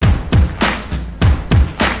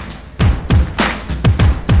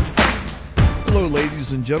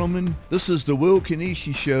ladies and gentlemen. This is the Will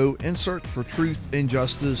Kanishi Show in search for truth and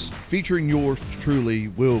justice, featuring yours truly,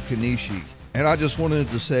 Will Kanishi. And I just wanted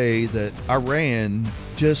to say that Iran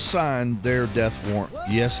just signed their death warrant.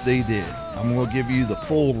 Yes, they did. I'm going to give you the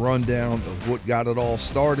full rundown of what got it all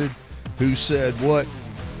started, who said what,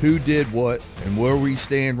 who did what, and where we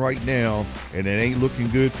stand right now, and it ain't looking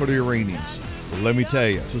good for the Iranians. But let me tell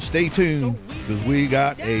you. So stay tuned, because we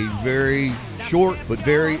got a very short but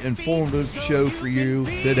very informative show for you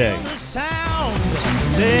today.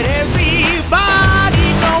 Let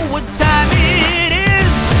everybody know what time it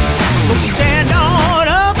is. So stand on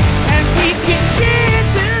up and we can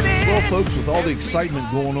get to this. Well, folks, with all the excitement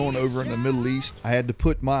going on over in the Middle East, I had to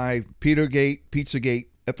put my Pizzagate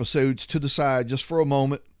episodes to the side just for a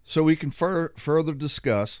moment so we can further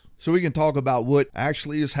discuss, so we can talk about what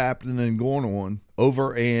actually is happening and going on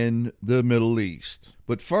over in the Middle East.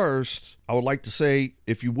 But first, I would like to say,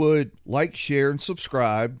 if you would, like, share, and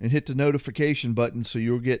subscribe, and hit the notification button so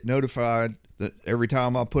you'll get notified that every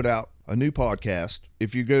time I put out a new podcast.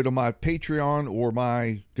 If you go to my Patreon or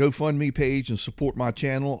my GoFundMe page and support my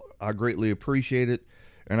channel, I greatly appreciate it.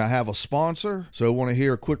 And I have a sponsor, so I want to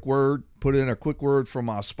hear a quick word. Put in a quick word from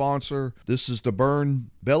my sponsor. This is to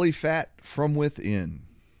burn belly fat from within.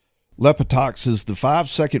 Lepitox is the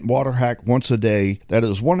 5-second water hack once a day that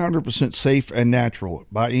is 100% safe and natural.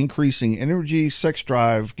 By increasing energy, sex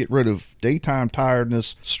drive, get rid of daytime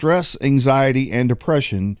tiredness, stress, anxiety, and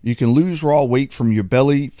depression, you can lose raw weight from your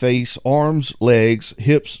belly, face, arms, legs,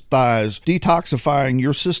 hips, thighs, detoxifying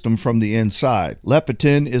your system from the inside.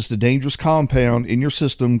 Leptin is the dangerous compound in your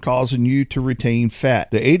system causing you to retain fat.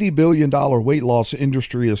 The $80 billion weight loss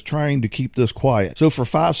industry is trying to keep this quiet. So for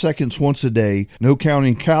 5 seconds once a day, no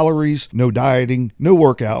counting calories, no dieting, no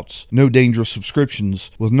workouts, no dangerous subscriptions,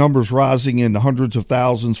 with numbers rising in the hundreds of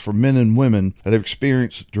thousands for men and women that have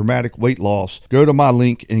experienced dramatic weight loss. Go to my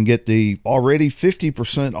link and get the already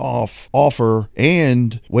 50% off offer,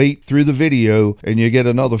 and wait through the video and you get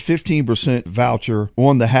another 15% voucher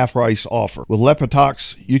on the half price offer. With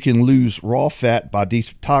Lepitox, you can lose raw fat by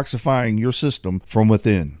detoxifying your system from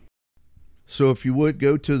within. So if you would,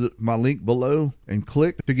 go to my link below and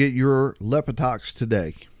click to get your Lepitox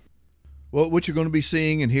today. Well, what you're going to be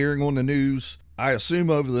seeing and hearing on the news, I assume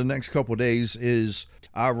over the next couple of days, is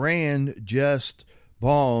Iran just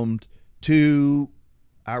bombed 2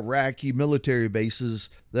 Iraqi military bases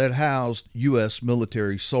that housed U.S.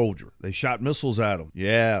 military soldiers. They shot missiles at them.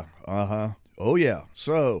 Yeah, Oh, yeah.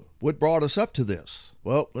 So, what brought us up to this?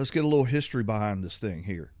 Well, let's get a little history behind this thing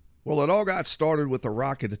here. Well, it all got started with a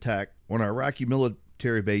rocket attack on an Iraqi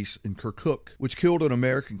military base in Kirkuk, which killed an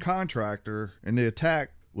American contractor, and the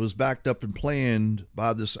attack was backed up and planned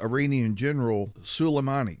by this Iranian general,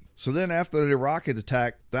 Soleimani. So then after the rocket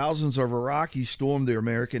attack, thousands of Iraqis stormed the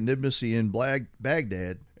American embassy in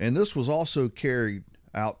Baghdad, and this was also carried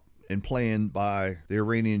out and planned by the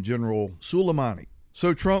Iranian general Soleimani.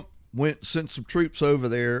 So Trump sent some troops over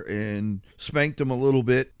there and spanked them a little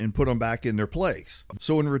bit and put them back in their place.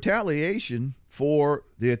 So in retaliation for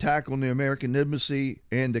the attack on the American embassy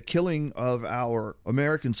and the killing of our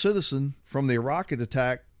American citizen from the rocket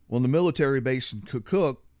attack on the military base in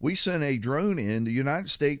Kirkuk, we sent a drone in. The United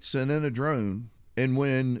States sent in a drone, and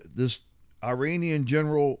when this Iranian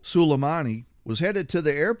general Soleimani was headed to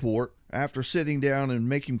the airport after sitting down and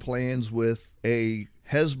making plans with a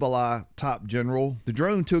Hezbollah top general, the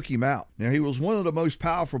drone took him out. Now, he was one of the most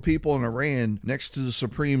powerful people in Iran next to the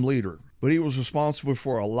supreme leader, but he was responsible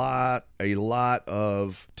for a lot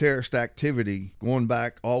of terrorist activity going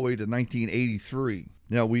back all the way to 1983.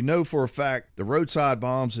 Now, we know for a fact the roadside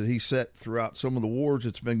bombs that he set throughout some of the wars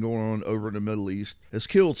that's been going on over in the Middle East has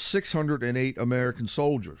killed 608 American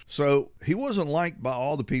soldiers. So he wasn't liked by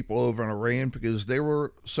all the people over in Iran, because there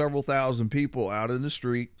were several thousand people out in the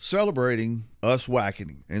street celebrating us whacking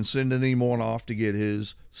him and sending him on off to get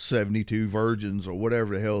his 72 virgins or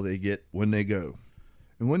whatever the hell they get when they go.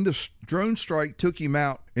 And when the drone strike took him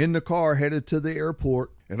out in the car headed to the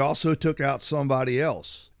airport, it also took out somebody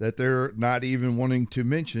else that they're not even wanting to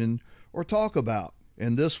mention or talk about.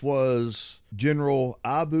 And this was General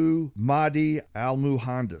Abu Mahdi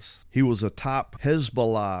al-Muhandis. He was a top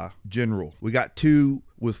Hezbollah general. We got 2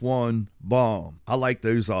 with 1 bomb. I like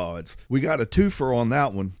those odds. We got a twofer on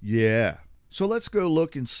that one. Yeah. So let's go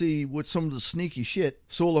look and see what some of the sneaky shit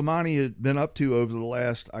Soleimani had been up to over the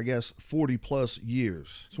last, 40 plus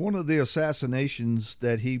years. So one of the assassinations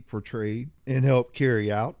that he portrayed and helped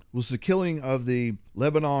carry out was the killing of the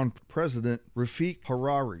Lebanon president, Rafik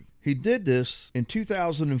Hariri. He did this in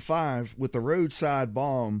 2005 with a roadside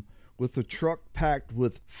bomb with a truck packed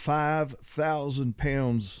with 5,000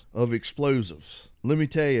 pounds of explosives. let me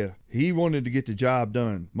tell you, he wanted to get the job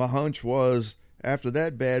done. My hunch was after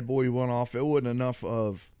that bad boy went off, it wasn't enough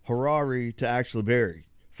of Harari to actually bury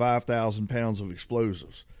 5,000 pounds of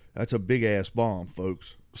explosives. That's a big-ass bomb,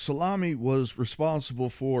 folks. Salami was responsible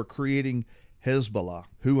for creating Hezbollah,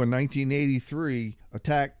 who in 1983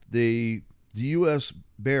 attacked the U.S.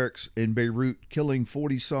 barracks in Beirut, killing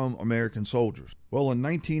 40-some American soldiers. Well, in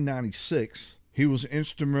 1996, he was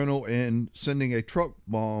instrumental in sending a truck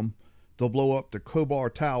bomb to blow up the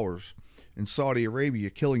Khobar Towers in Saudi Arabia,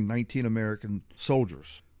 killing 19 American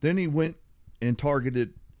soldiers. Then he went and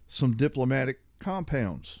targeted some diplomatic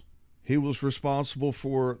compounds. He was responsible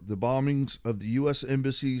for the bombings of the U.S.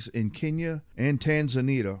 embassies in Kenya and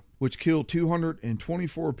Tanzania, which killed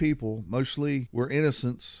 224 people, mostly were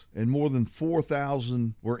innocents, and more than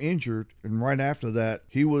 4,000 were injured. And right after that,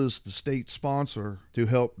 he was the state sponsor to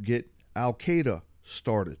help get Al-Qaeda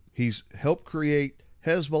started. He's helped create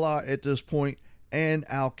Hezbollah at this point and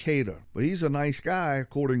Al-Qaeda. But he's a nice guy,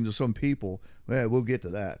 according to some people. Well, we'll get to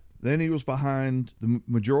that. Then he was behind the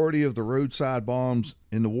majority of the roadside bombs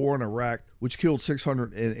in the war in Iraq, which killed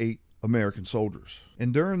 608 American soldiers.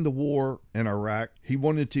 And during the war in Iraq, he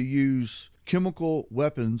wanted to use chemical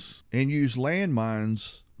weapons and use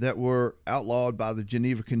landmines that were outlawed by the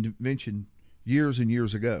Geneva Convention years and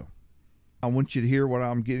years ago. I want you to hear what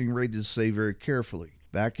I'm getting ready to say very carefully.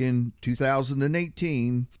 Back in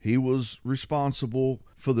 2018, he was responsible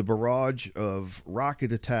for the barrage of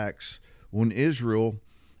rocket attacks on Israel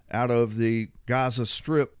out of the Gaza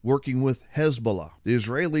Strip, working with Hezbollah. The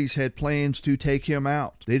Israelis had plans to take him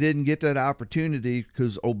out. They didn't get that opportunity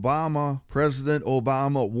because President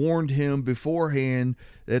Obama warned him beforehand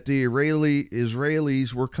that the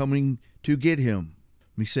Israelis were coming to get him.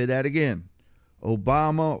 Let me say that again.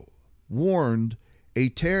 Obama warned a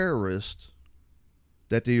terrorist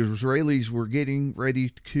that the Israelis were getting ready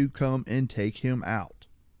to come and take him out.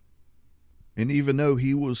 And even though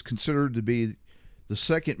he was considered to be the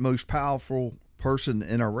second most powerful person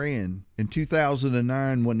in Iran, in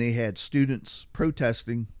 2009, when they had students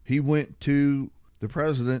protesting, he went to the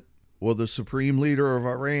president, or the supreme leader of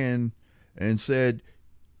Iran, and said,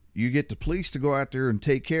 you get the police to go out there and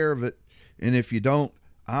take care of it, and if you don't,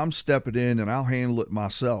 I'm stepping in and I'll handle it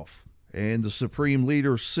myself. And the supreme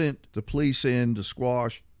leader sent the police in to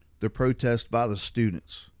squash the protest by the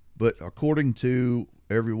students. But according to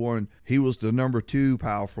everyone, he was the number 2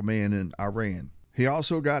 powerful man in Iran. He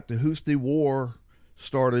also got the Houthi war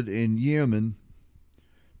started in Yemen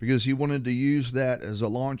because he wanted to use that as a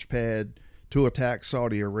launch pad to attack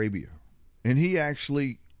Saudi Arabia. And he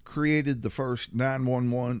actually created the first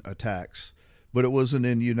 911 attacks, but it wasn't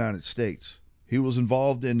in the United States. He was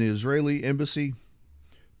involved in the Israeli embassy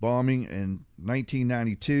bombing in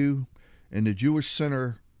 1992 and the Jewish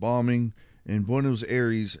Center bombing in Buenos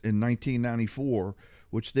Aires in 1994,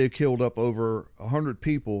 which they killed up over 100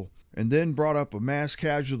 people, and then brought up a mass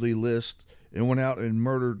casualty list and went out and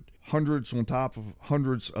murdered hundreds on top of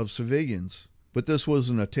hundreds of civilians. But this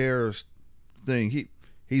wasn't a terrorist thing.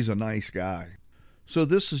 He's a nice guy. So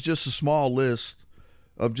this is just a small list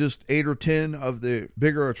of just 8 or 10 of the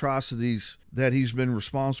bigger atrocities that he's been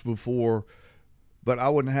responsible for, but I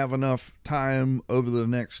wouldn't have enough time over the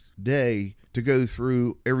next day to go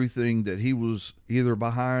through everything that he was either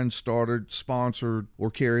behind, started, sponsored,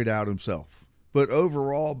 or carried out himself. But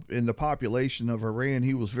overall, in the population of Iran,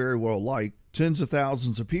 he was very well liked. Tens of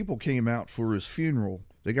thousands of people came out for his funeral.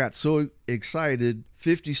 They got so excited,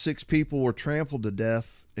 56 people were trampled to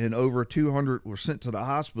death, and over 200 were sent to the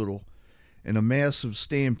hospital in a massive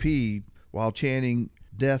stampede while chanting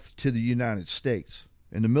death to the United States.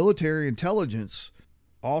 And the military intelligence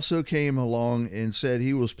also came along and said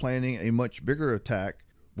he was planning a much bigger attack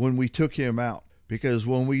when we took him out. Because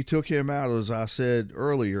when we took him out, as I said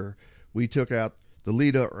earlier, we took out the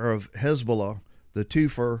leader of Hezbollah, the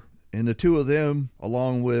Tufar, and the two of them,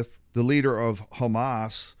 along with the leader of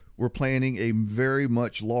Hamas, were planning a very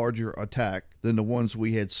much larger attack than the ones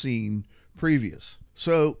we had seen previous.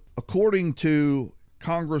 So, according to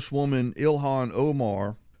Congresswoman Ilhan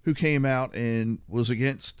Omar, who came out and was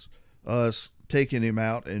against us taking him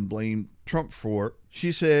out and blamed Trump for it,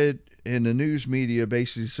 she said, and the news media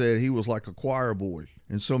basically said he was like a choir boy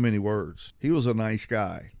in so many words. He was a nice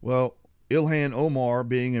guy. Well, Ilhan Omar,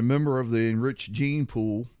 being a member of the enriched gene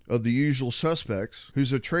pool of the usual suspects,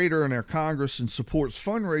 who's a traitor in our Congress and supports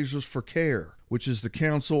fundraisers for CARE, which is the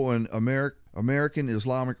Council on American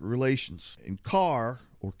Islamic Relations. And CAR,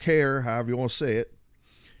 or CARE, however you want to say it,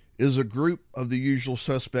 is a group of the usual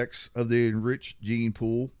suspects of the enriched gene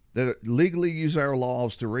pool that legally use our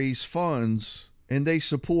laws to raise funds, and they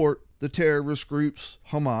support the terrorist groups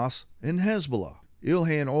Hamas and Hezbollah.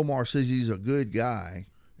 Ilhan Omar says he's a good guy,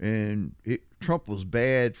 and Trump was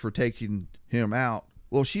bad for taking him out.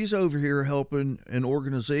 Well, she's over here helping an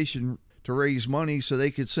organization to raise money so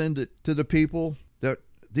they could send it to the people that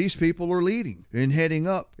these people are leading and heading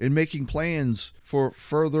up and making plans for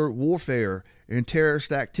further warfare and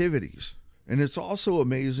terrorist activities. And it's also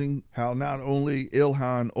amazing how not only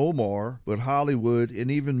Ilhan Omar, but Hollywood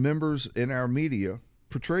and even members in our media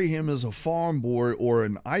portray him as a farm boy or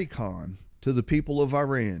an icon to the people of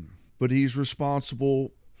Iran. But he's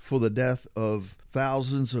responsible for the death of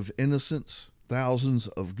thousands of innocents, thousands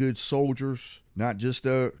of good soldiers, not just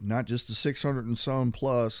the 600 and some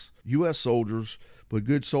plus U.S. soldiers, but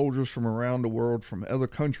good soldiers from around the world from other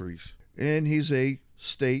countries. And he's a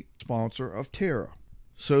state sponsor of terror.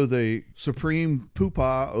 So the Supreme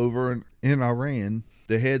Poopah over in Iran,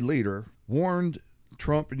 the head leader, warned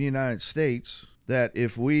Trump and the United States that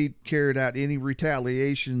if we carried out any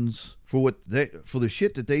retaliations for the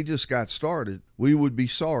shit that they just got started, we would be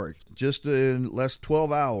sorry. Just in less than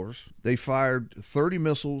 12 hours, they fired 30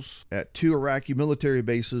 missiles at 2 Iraqi military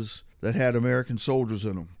bases that had American soldiers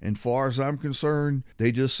in them. And far as I'm concerned,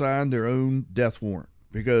 they just signed their own death warrant,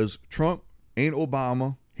 because Trump ain't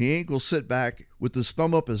Obama. He ain't gonna sit back with his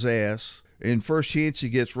thumb up his ass and first chance he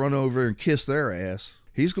gets run over and kiss their ass.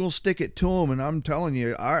 He's gonna stick it to them. And I'm telling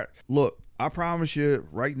you, I promise you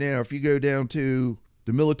right now, if you go down to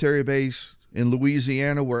the military base in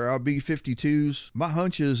Louisiana where our B-52s, my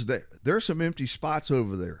hunch is that there's some empty spots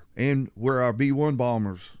over there, and where our B-1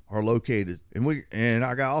 bombers are located. And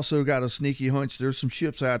I also got a sneaky hunch there's some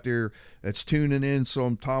ships out there that's tuning in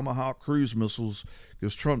some Tomahawk cruise missiles,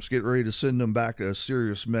 because Trump's getting ready to send them back a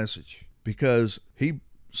serious message, because he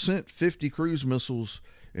sent 50 cruise missiles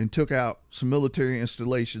and took out some military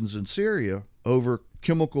installations in Syria over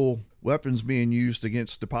chemical weapons being used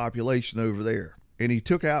against the population over there. And he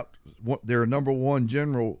took out their number one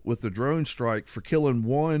general with the drone strike for killing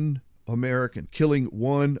one American.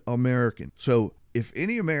 So if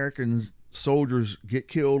any American soldiers get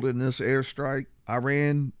killed in this airstrike,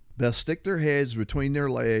 Iran best stick their heads between their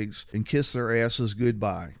legs and kiss their asses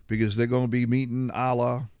goodbye, because they're going to be meeting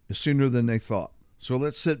Allah sooner than they thought. So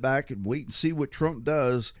let's sit back and wait and see what Trump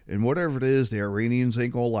does, and whatever it is, the Iranians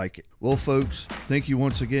ain't going to like it. Well, folks, thank you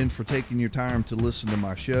once again for taking your time to listen to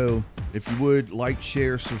my show. If you would, like,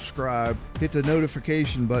 share, subscribe, hit the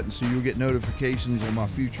notification button so you'll get notifications on my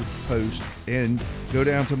future posts, and go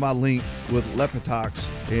down to my link with Lepitox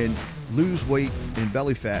and lose weight and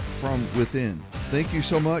belly fat from within. Thank you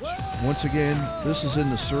so much. Once again, this is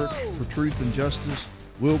In the Search for Truth and Justice,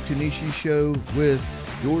 Will Kanishi Show with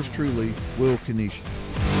yours truly, Will Kanishi.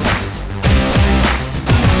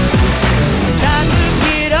 Time to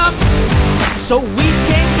get up so we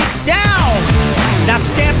can get down. Now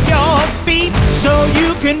stamp your feet so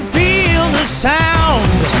you can feel the sound.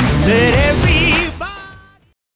 Let